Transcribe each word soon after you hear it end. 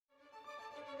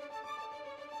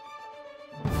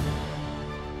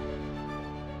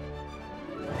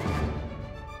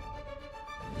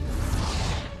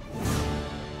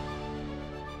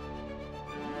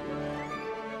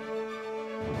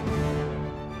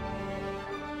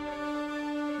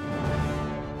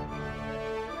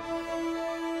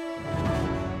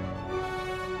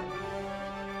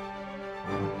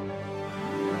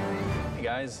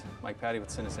guys, Mike Patty with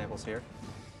CineSamples here,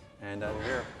 and we're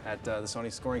here at the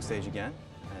SONY Scoring Stage again,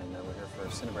 and we're here for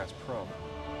CineBrass PRO.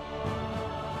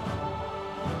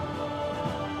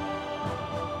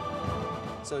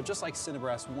 So just like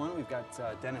CineBrass 1, we've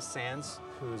got Dennis Sands,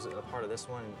 who's a part of this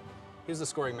one. He was the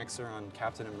scoring mixer on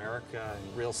Captain America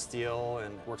and Real Steel,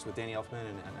 and works with Danny Elfman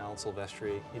and Alan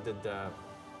Silvestri. He did the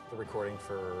recording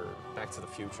for Back to the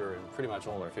Future and pretty much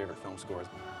all our favorite film scores.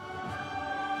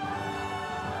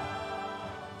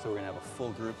 So we're going to have a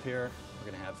full group here. We're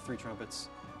going to have 3 trumpets,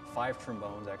 5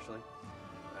 trombones actually.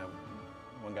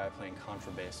 One guy playing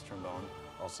contrabass trombone,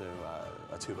 also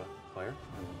a tuba player,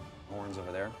 and horns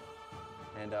over there.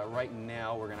 And right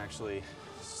now we're going to actually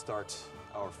start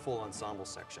our full ensemble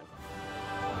section.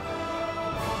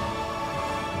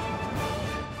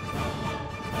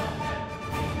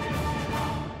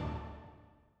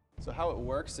 So how it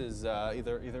works is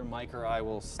either Mike or I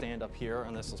will stand up here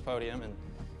on this podium, and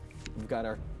we've got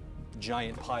our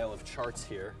giant pile of charts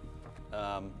here.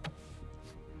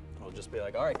 We'll just be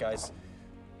like, all right guys,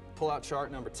 pull out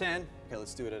chart number 10. Okay,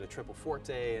 let's do it at a triple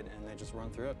forte, and then just run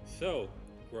through it. So,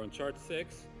 we're on chart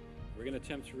 6. We're going to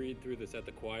attempt to read through this at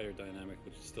the quieter dynamic,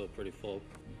 which is still pretty full.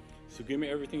 So give me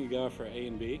everything you got for A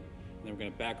and B, and then we're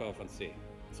going to back off on C.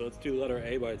 So let's do letter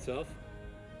A by itself.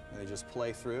 And they just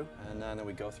play through, and then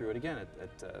we go through it again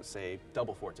at say,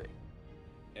 double forte.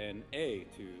 And A,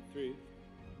 2, 3.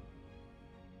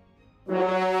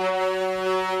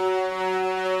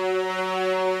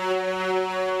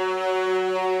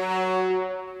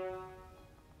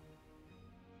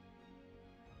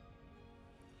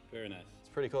 Very nice. It's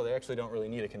pretty cool. They actually don't really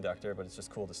need a conductor, but it's just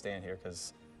cool to stand here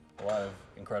because a lot of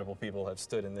incredible people have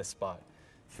stood in this spot.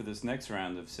 For this next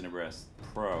round of CineBrass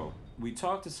PRO, we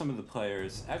talked to some of the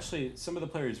players. Actually, some of the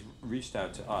players reached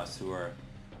out to us who are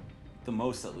the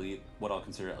most elite, what I'll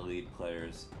consider elite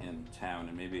players in town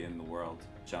and maybe in the world.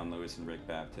 John Lewis and Rick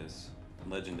Baptist,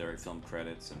 legendary film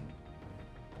credits, and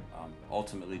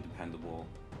ultimately dependable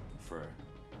for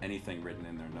anything written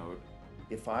in their note.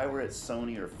 If I were at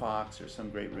Sony or Fox or some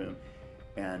great room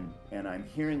and I'm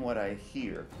hearing what I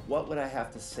hear, what would I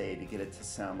have to say to get it to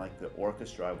sound like the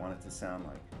orchestra I want it to sound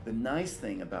like? The nice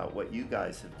thing about what you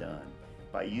guys have done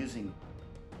by using,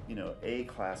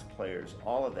 A-class players,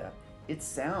 all of that, it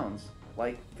sounds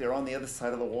like they're on the other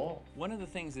side of the wall. One of the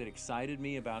things that excited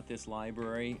me about this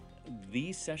library,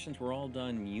 these sessions were all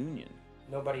done union.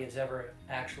 Nobody has ever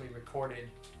actually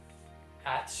recorded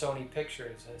at Sony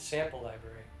Pictures, a sample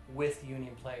library, with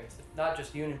union players. Not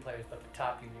just union players, but the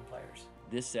top union players.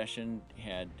 This session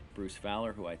had Bruce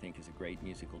Fowler, who I think is a great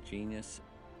musical genius,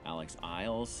 Alex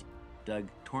Isles, Doug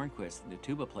Tornquist, the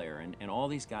tuba player, and all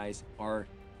these guys are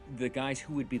the guys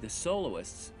who would be the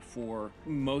soloists for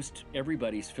most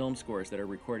everybody's film scores that are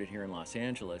recorded here in Los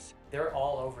Angeles. They're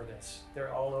all over this.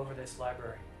 They're all over this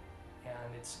library.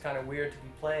 And it's kind of weird to be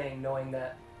playing knowing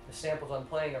that the samples I'm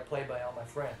playing are played by all my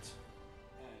friends.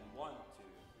 And 1,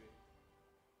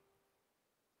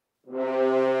 2, 3.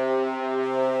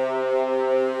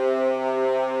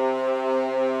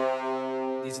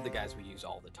 These are the guys we use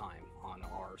all the time on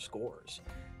our scores,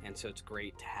 and so it's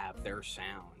great to have their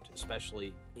sound,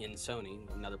 especially in Sony,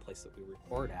 another place that we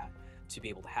record at, to be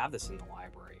able to have this in the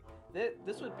library.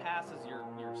 This would pass as your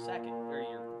second, or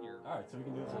your... All right, so we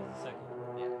can do this as a second.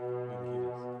 Yeah. We can keep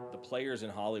this. The players in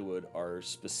Hollywood are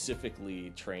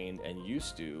specifically trained and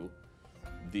used to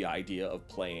the idea of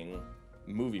playing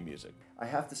movie music. I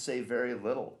have to say very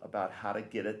little about how to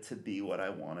get it to be what I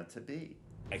want it to be.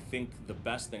 I think the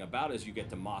best thing about it is you get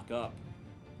to mock up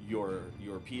your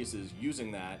pieces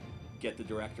using that, get the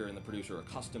director and the producer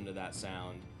accustomed to that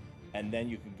sound, and then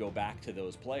you can go back to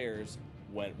those players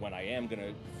when I am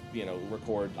gonna,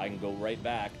 record. I can go right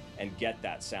back and get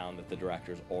that sound that the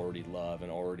directors already love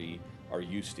and already are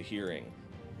used to hearing.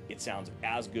 It sounds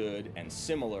as good and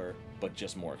similar, but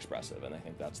just more expressive, and I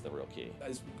think that's the real key.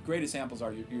 As great as samples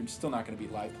are, you're still not going to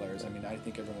beat live players. I mean, I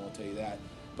think everyone will tell you that.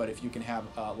 But if you can have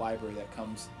a library that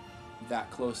comes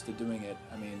that close to doing it,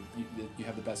 I mean, you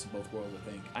have the best of both worlds, I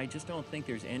think. I just don't think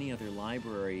there's any other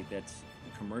library that's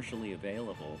commercially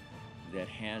available that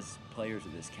has players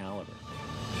of this caliber.